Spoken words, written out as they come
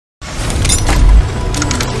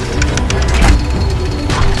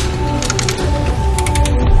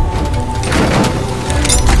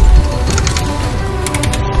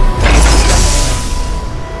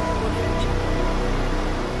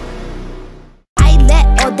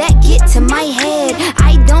all that get to my head.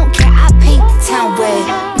 I don't care, I paint the town red.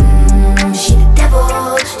 She the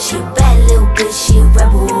devil, she a bad little bitch, she a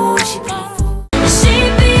rebel, she beautiful. She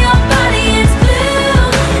be your body, it's blue.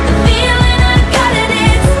 The feeling I got it,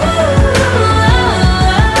 it's blue.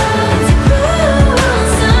 It's a cruel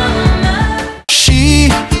summer. She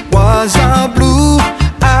was a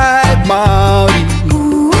blue-eyed Molly.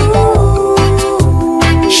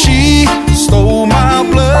 She stole my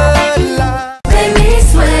bloodline. Make me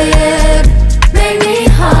sweat, make me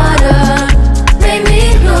harder, make me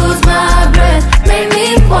lose my breath, make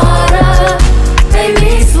me water, make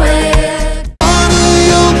me sweat.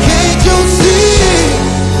 Can't you see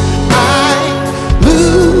I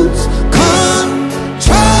lose control?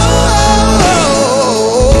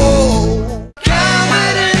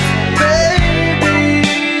 Confidence, baby.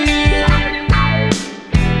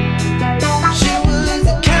 She was a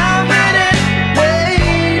confident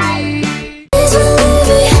lady.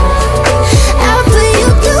 After you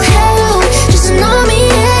do hell, just know me,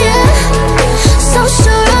 yeah. So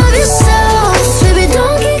sure of yourself, baby,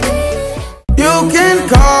 don't get greedy. You can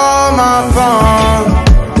call my phone.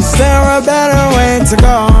 Is there a better way to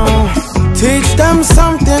go? Teach them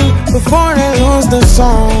something before they lose the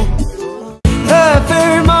song.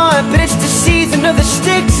 Her mom, but it's the season of the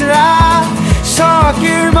sticks. And I saw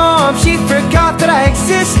your mom, she forgot that I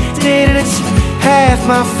existed. And it's half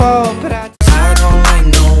my fault, but I don't like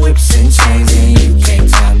no whips and chains, and you can't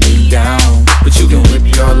tie me down. But you can whip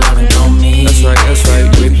your lovin' on me. That's right, that's right.